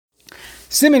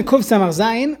Siman Kuf Samach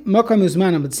Zayin, Makam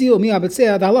Uzman Abatzil, Mi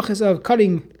Abatzil, the halachas of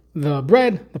cutting the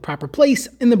bread, the proper place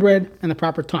in the bread, and the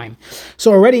proper time.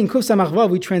 So already in Kuf Samach Vav,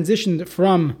 we transitioned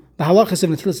from the halachas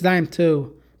of Netilas Daim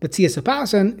to B'tziyas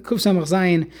Apas, and Kuf Samach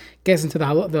Zayin gets into the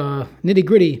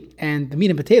nitty-gritty and the meat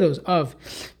and potatoes of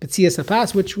B'tziyas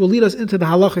Apas, which will lead us into the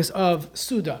halachas of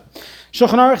Suda.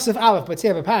 Shulchan Aruch Sif Aleph,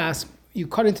 B'tziyas Apas, you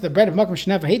cut into the bread of Makam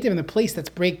Shenev Hatev in the place that's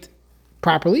baked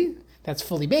properly, that's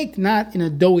fully baked, not in a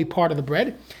doughy part of the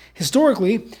bread.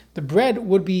 Historically, the bread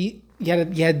would be, you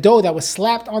had dough that was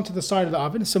slapped onto the side of the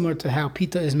oven, similar to how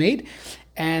pita is made,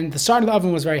 and the side of the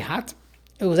oven was very hot.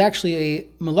 It was actually a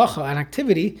malacha, an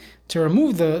activity, to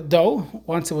remove the dough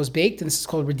once it was baked, and this is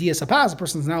called Rediyas Apaz. A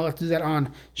person is not allowed to do that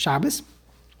on Shabbos.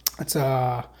 It's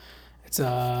not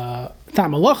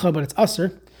malacha, but it's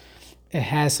usr. It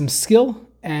has some skill,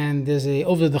 and there's a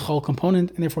over the chol component,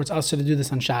 and therefore it's usr to do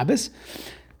this on Shabbos.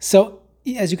 So,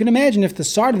 as you can imagine, if the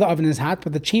side of the oven is hot,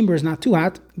 but the chamber is not too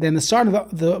hot, then the side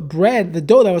of the bread, the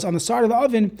dough that was on the side of the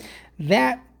oven,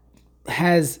 that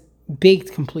has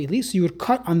baked completely, so you would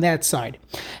cut on that side.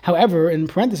 However, in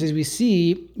parentheses, we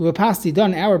see, Upasti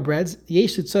done our breads, you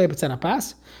should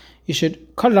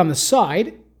cut it on the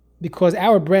side, because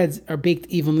our breads are baked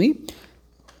evenly,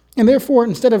 and therefore,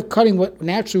 instead of cutting what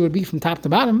naturally would be from top to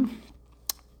bottom,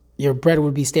 your bread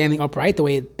would be standing upright the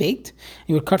way it baked.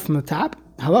 You would cut from the top.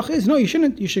 Halacha is, no, you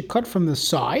shouldn't. You should cut from the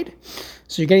side.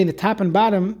 So you're getting the top and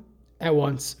bottom at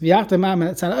once. And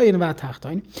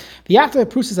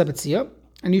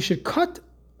you should cut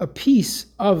a piece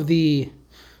of the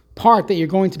part that you're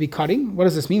going to be cutting. What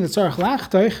does this mean? You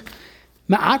cut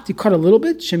a little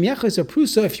bit.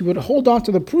 If you would hold on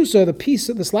to the prusa, the piece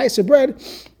of the slice of bread,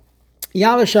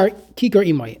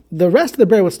 the rest of the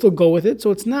bread would still go with it. So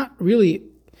it's not really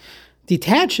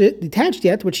detached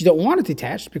yet, which you don't want it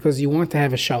detached because you want to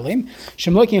have a shalem.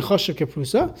 So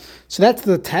that's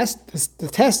the test. The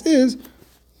test is,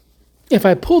 if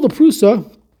I pull the prusa,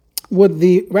 would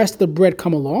the rest of the bread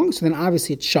come along? So then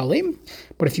obviously it's shalem.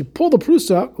 But if you pull the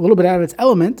prusa a little bit out of its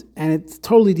element and it's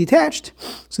totally detached,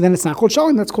 so then it's not called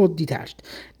shalem, that's called detached.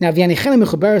 Now,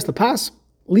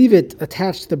 leave it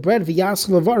attached to the bread,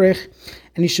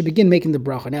 and you should begin making the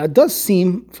bracha. Now, it does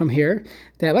seem from here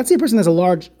that, let's say a person has a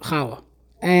large challah,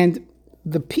 and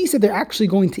the piece that they're actually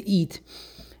going to eat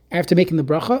after making the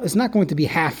bracha is not going to be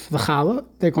half the challah.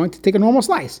 They're going to take a normal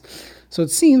slice. So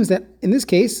it seems that in this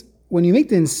case, when you make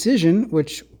the incision,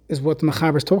 which is what the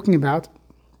Mechaber is talking about,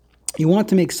 you want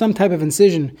to make some type of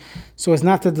incision so as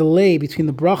not to delay between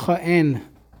the bracha and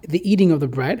the eating of the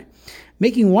bread.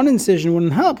 Making one incision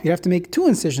wouldn't help. You have to make two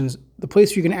incisions, the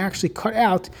place where you're going to actually cut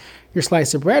out your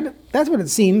slice of bread. That's what it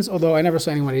seems, although I never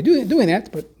saw anybody doing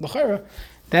that, but l'chara,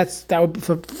 that would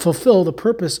fulfill the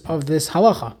purpose of this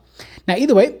halacha. Now,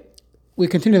 either way, we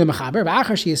continue the mechaber.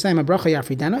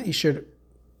 You should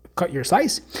cut your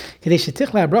slice.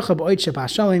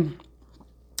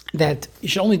 That you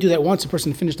should only do that once a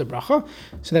person finished the bracha,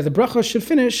 so that the bracha should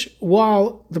finish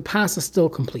while the pas is still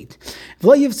complete.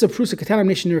 Don't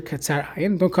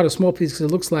cut a small piece because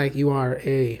it looks like you are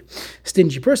a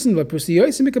stingy person,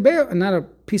 and not a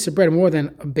piece of bread more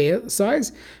than a beah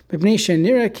size. It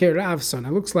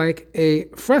looks like a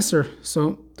fresser,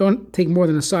 so don't take more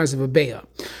than the size of a beah.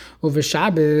 On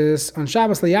Shabbos,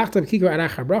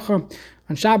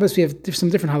 we have some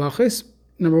different halachas.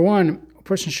 Number one, a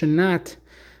person should not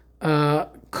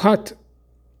cut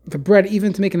the bread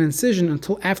even to make an incision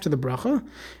until after the bracha,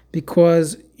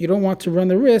 because you don't want to run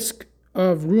the risk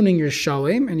of ruining your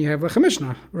shalem, and you have like a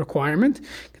Mishnah requirement.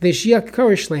 So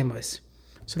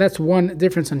that's one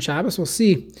difference on Shabbos. We'll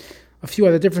see a few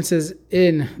other differences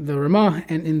in the Ramah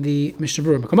and in the Mishnah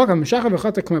Berurah.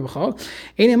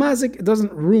 It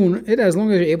doesn't ruin it as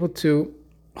long as you're able to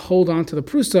hold on to the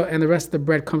prusa and the rest of the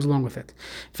bread comes along with it.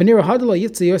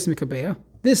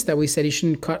 This that we said you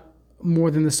shouldn't cut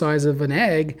more than the size of an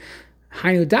egg.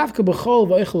 That's talking about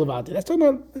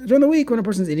during the week when a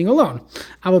person's eating alone.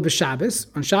 On Shabbos,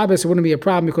 it wouldn't be a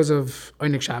problem because of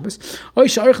Einik Shabbos. You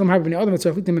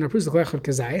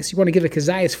want to give a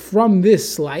kazayas from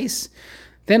this slice,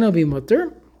 then it'll be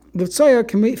mutter.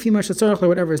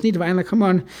 Whatever is needed. Come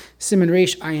on, Siman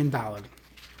Reish Ayin Daled.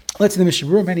 Let's see the Mishnah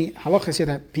Berurah, many halachas here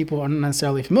that people are not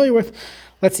necessarily familiar with.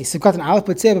 Let's see. So you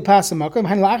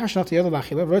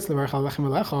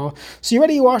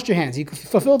already washed your hands. You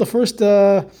fulfilled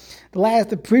the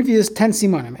previous 10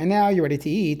 simanim, and now you're ready to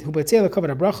eat.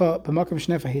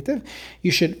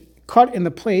 You should cut in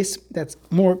the place that's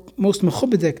most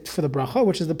mechubedik for the bracha,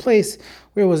 which is the place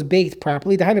where it was baked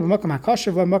properly. The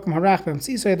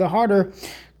harder,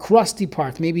 crusty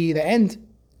part, maybe the end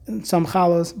in some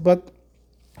challahs, but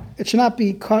it should not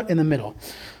be cut in the middle.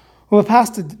 Well,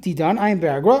 past didan, ayin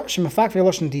be'agra, shemafak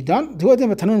ve'eloshin didan, duadim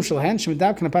v'tanurim shalhen,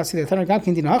 shemedab can pass the tanur gam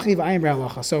kin din hachiv ayin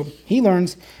be'alacha. So he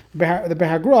learns the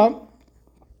be'agra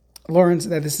learns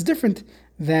that this is different.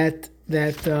 That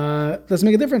doesn't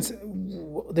make a difference.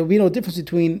 There will be no difference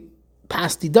between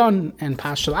pas didan and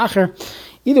pas shel acher.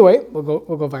 Either way, we'll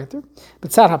go weiter.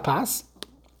 But tzad hapas.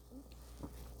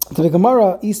 To the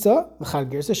Gemara Isa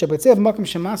l'chad girsa shebetzev makom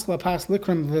shemas lapas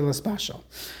likram v'laspashal.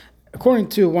 According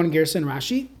to one girsa in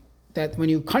Rashi, that when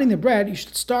you're cutting the bread, you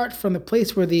should start from the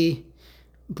place where the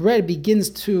bread begins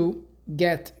to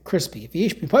get crispy.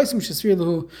 That's in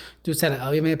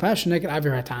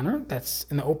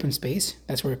the open space.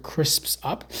 That's where it crisps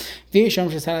up. It's on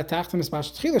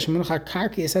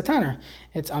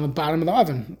the bottom of the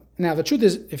oven. Now, the truth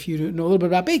is, if you know a little bit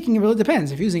about baking, it really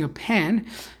depends. If you're using a pan,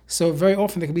 so very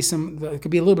often there could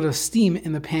be a little bit of steam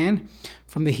in the pan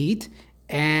from the heat,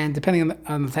 and depending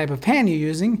on the type of pan you're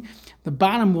using, the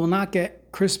bottom will not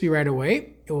get crispy right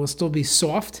away. It will still be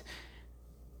soft,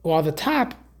 while the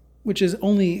top, which is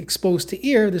only exposed to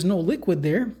air, there's no liquid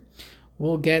there,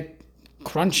 will get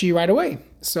crunchy right away.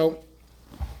 So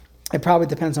it probably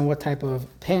depends on what type of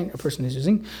pan a person is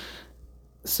using.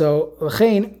 So the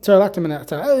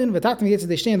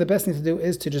best thing to do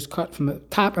is to just cut from the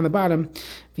top and the bottom,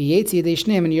 and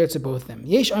yurtz both of them.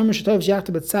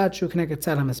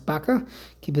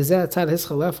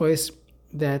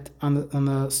 That on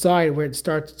the side where it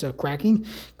starts cracking,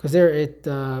 because there it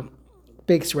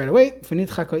bakes right away,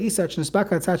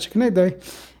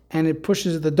 and it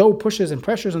pushes, the dough pushes and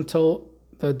pressures until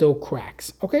the dough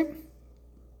cracks. Okay?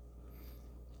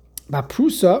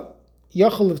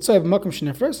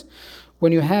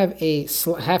 When you have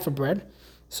half a bread,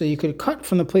 so you could cut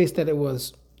from the place that it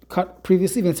was cut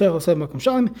previously, the same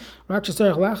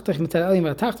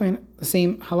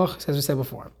halach as we said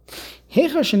before.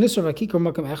 If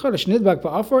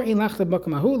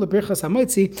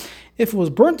it was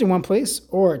burnt in one place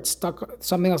or it's stuck,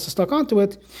 something else is stuck onto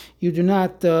it, you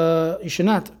should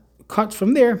not cut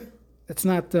from there. It's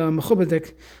not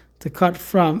mechubadik to cut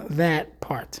from that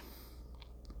part.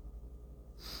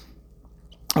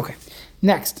 Okay,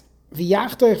 next.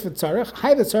 V'yachtoich v'tzarech,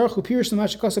 hay v'tzarech hu pirish l'ma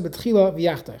shekasa b'tchila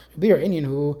v'yachtoich. Bir Indian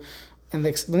who, and the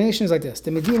explanation is like this: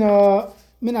 the Medina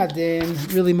minadin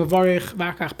really mavarich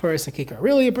v'akach paris hakikar.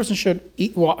 Really, a person should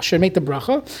make the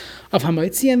bracha of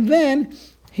hamaitzi, and then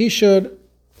he should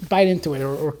bite into it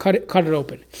or cut it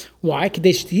open. Why?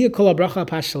 Kadesh tihiyah kol bracha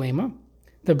pas shalema.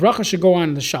 The bracha should go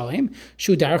on the shalem.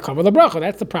 Shudar cover the bracha.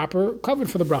 That's the proper cover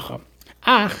for the bracha.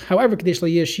 However, kadesh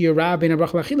la'yishir rab ben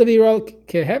bracha lachila v'yiral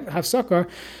kehev hafsakar.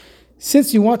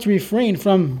 Since you want to refrain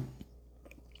from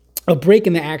a break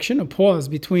in the action, a pause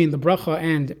between the bracha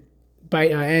and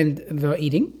the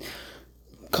eating,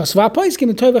 make the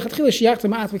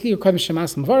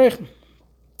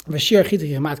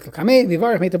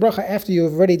bracha after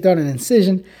you've already done an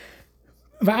incision,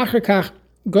 and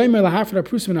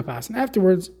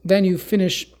afterwards, then you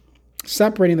finish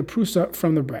separating the prusa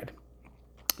from the bread.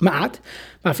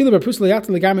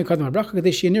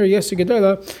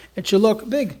 It should look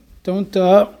big. Don't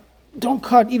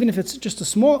cut, even if it's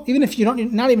just even if you're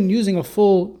not even using a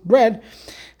full bread,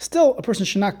 still a person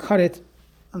should not cut it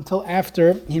until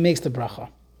after he makes the bracha.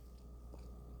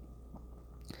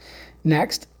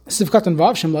 Next, it's going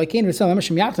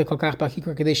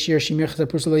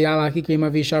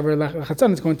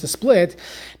to split.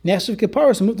 That's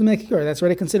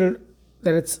already considered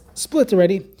that it's split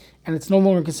already, and it's no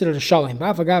longer considered a shalim.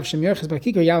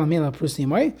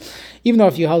 Even though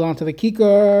if you held on to the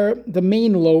kikar, the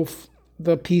main loaf,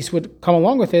 the piece would come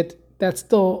along with it, that's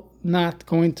still not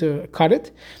going to cut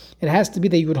it. It has to be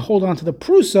that you would hold on to the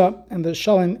prusa, and the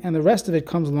shalim, and the rest of it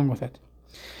comes along with it.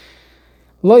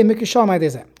 You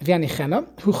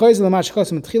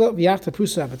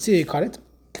cut it.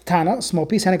 Katana, small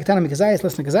piece, and a katana mikazayis,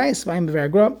 less than kazayis, vayim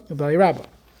b'veragra, v'bali rabba.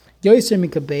 This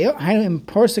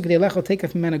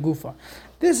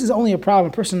is only a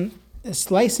problem. A person is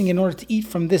slicing in order to eat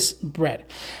from this bread.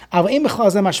 Let's say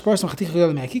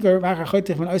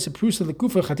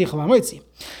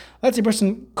a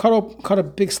person cut a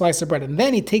big slice of bread, and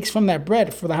then he takes from that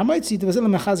bread for the hamaitzi to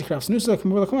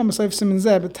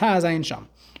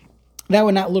that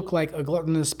would not look like a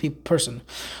gluttonous person.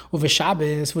 With a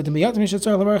Shabbos, with the we are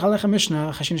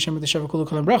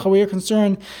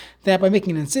concerned that by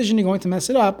making an incision, you're going to mess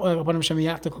it up. We are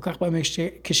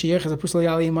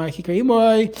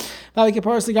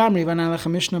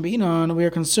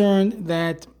concerned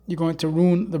that you're going to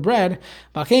ruin the bread.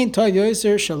 Don't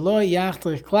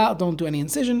do any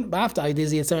incision. But not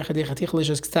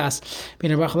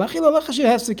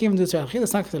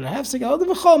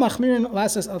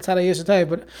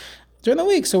during the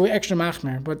week, so we're extra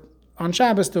machmer. But on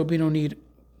Shabbos, there will be no need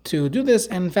to do this,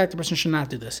 and in fact, the person should not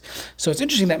do this. So it's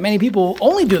interesting that many people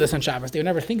only do this on Shabbos. They would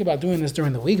never think about doing this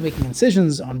during the week, making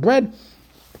incisions on bread.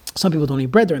 Some people don't eat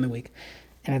bread during the week.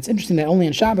 And it's interesting that only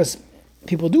on Shabbos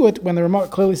people do it when the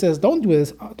remark clearly says don't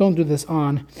do this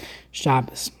on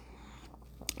Shabbos.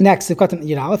 Next, as long as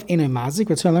you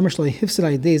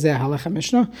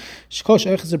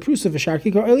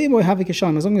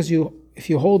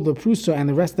hold the prusa and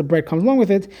the rest of the bread comes along with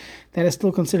it, that is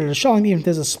still considered a shalom, even if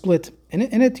there's a split in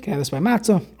it. You can have this by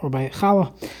matzah or by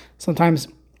challah. Sometimes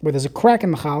where there's a crack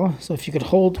in the challah, so if you could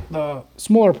hold the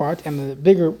smaller part and the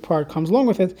bigger part comes along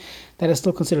with it, that is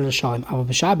still considered a shalom.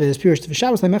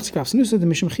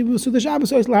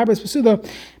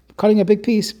 Cutting a big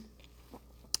piece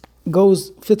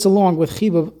fits along with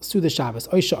chibub suda Shabbos.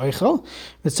 If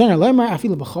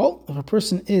a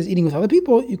person is eating with other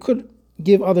people, you could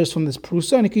give others from this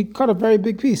prusa, and you could cut a very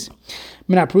big piece.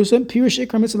 So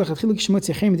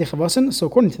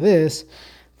according to this,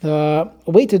 the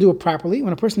way to do it properly,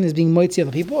 when a person is being moitzi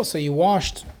other people, so you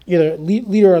washed, you're the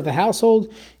leader of the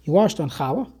household, you washed on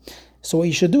challah. So what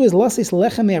you should do is so when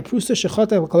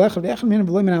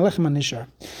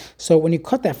you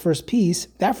cut that first piece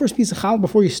of challah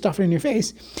before you stuff it in your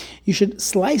face, you should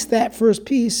slice that first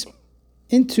piece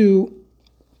into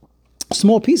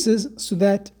small pieces so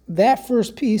that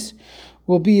first piece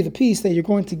will be the piece that you're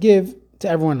going to give to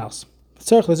everyone else.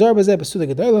 Person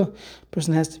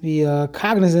has to be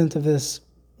cognizant of this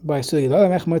by Suda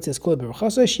Gedolah.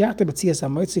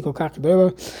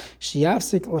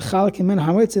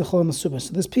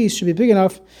 So this piece should be big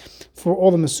enough for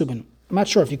all the mesubin. I'm not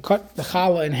sure if you cut the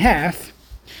challah in half,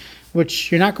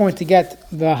 which you're not going to get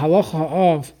the halacha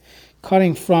of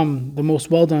cutting from the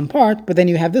most well done part, but then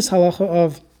you have this halacha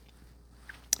of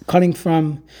cutting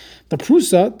from the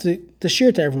prusa to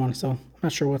share to everyone. So I'm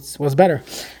not sure what's better.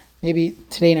 Maybe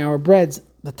today in our breads,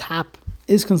 the top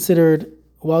is considered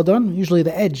well done. Usually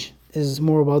the edge is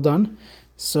more well done.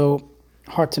 So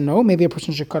hard to know. Maybe a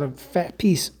person should cut a fat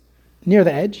piece near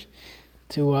the edge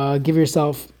to give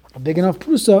yourself a big enough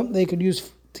prusa they could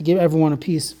use to give everyone a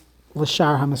piece.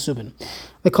 L'shar hamasubin.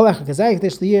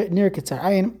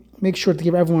 Make sure to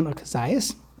give everyone a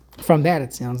kazayas. From that,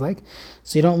 it sounds like,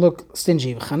 so you don't look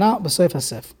stingy.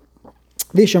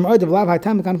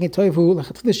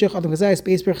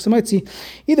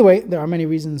 Either way, there are many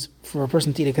reasons for a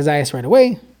person to eat a kazayas right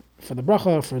away, for the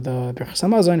bracha, for the birchas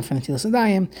hamazon, for the netilas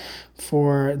yadayim,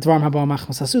 for dvarim haba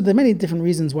machmas hasud. There are many different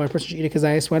reasons why a person should eat a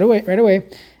kazayas right away,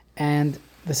 and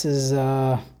this is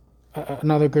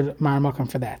another good maramakam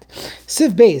for that. Siv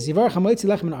beis yivarach hamoitzi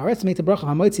lechem in aretz, make the bracha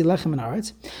hamoitzi lechem in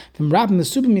aretz. From rabbim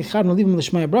mesubim yichad nolivim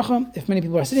l'shmaya bracha. If many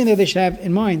people are sitting there, they should have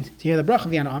in mind to hear the bracha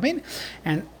v'yan amen,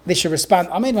 and they should respond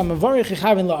amen. V'mavarich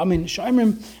yichavin la amen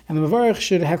sha'imrim, and the mavarich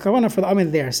should have kavanah for the amen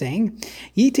that they are saying.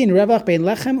 Yitin revach bein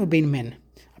lechem u'bein min.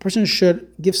 A person should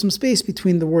give some space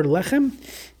between the word lechem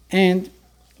and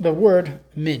the word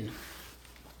min.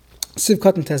 Siv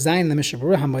katan tazayin the Mishnah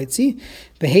Berurah hamoitzi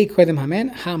behei koydem hamen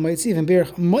hamoitzi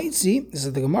v'berich moitzi. This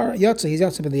is the Gemara. Yatsa he's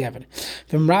yatsa b'diavad.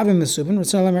 From Ravim Mesubin,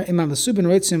 Ritzalim Imam Mesubin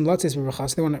roitzim latzes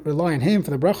b'brachas. They want to rely on him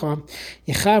for the bracha.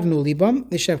 Yechavnu libam.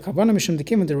 They should have kavanah mishum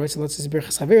dekim the roitz latzes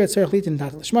b'brachas haver tzarich litin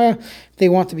dat l'shmaya. If they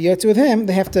want to be yatsa with him,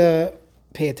 they have to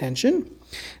pay attention.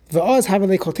 V'oz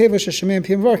havalei kol teva sheshamei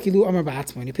pimvar kilu amar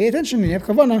ba'atzmo. When you pay attention and you have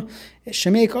kavanah,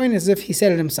 shemei koin as if he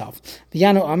said it himself.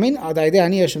 V'yanu amin ad aidei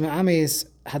aniyah shemei ameis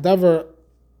hadavar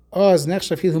oz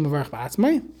nechshav hilu mevarach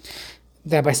ba'atzmai.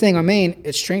 That by saying amen,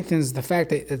 it strengthens the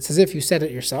fact that it's as if you said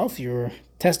it yourself. You're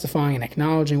testifying and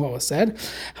acknowledging what was said.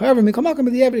 However, mikomakam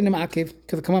b'diavad in ma'akev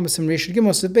because the command of some should give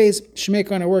us the base. Shemei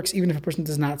koin works even if a person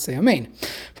does not say amen.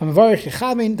 From mevarach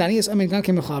yechamin daniyas amen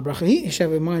gankim mechal bracha he should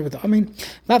have in mind with the amen.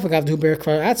 V'afagav du ber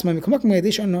kvar atzmai mikomakam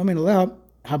yedish anu amen aleha.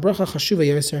 Habracha chashuva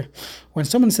yoser. When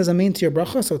someone says amen to your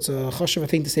bracha, so it's a chashuva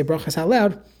thing to say brachas out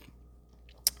loud.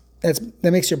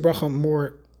 That makes your bracha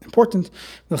more important.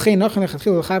 So, the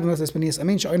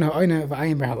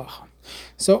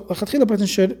person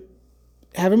should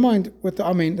have in mind with the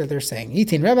amen that they're saying.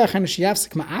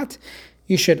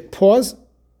 You should pause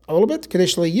a little bit. You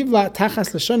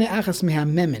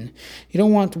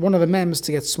don't want one of the mems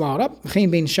to get swallowed up.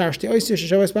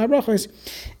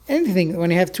 Anything, when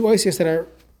you have two oisios that are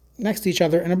next to each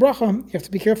other in a bracha, you have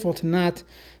to be careful to not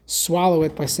swallow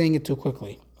it by saying it too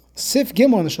quickly. Sif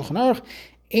Gimel on the Shulchan Aruch,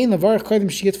 Ein Levarach Kodim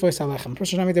Sheyitfois Alechem. Person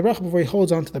should not make the bracha before he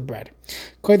holds on to the bread.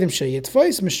 Kodim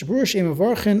Sheyitfois, Mishnah Berurah She'em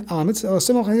Mevarchin Al Mitzvah El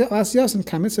Simach Lasiyos and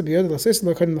Kamitzvah B'Yod Lasiyos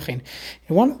Lo Kodim L'Chein.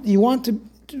 You want to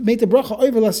make the bracha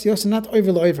over Lasiyos and not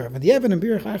over L'Over. But the Evan and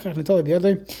Birach Achach Nitol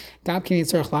B'Yod Gab Kini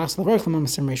Tzarech Las Levarach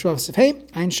L'MamSim Reishuv Sif Hey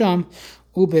Ein Sham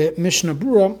Ube Mishnah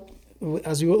Brura,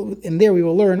 in there we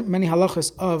will learn many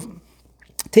halachas of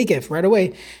Tekev right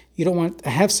away. You don't want a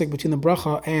hefsek between the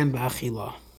bracha and the achila.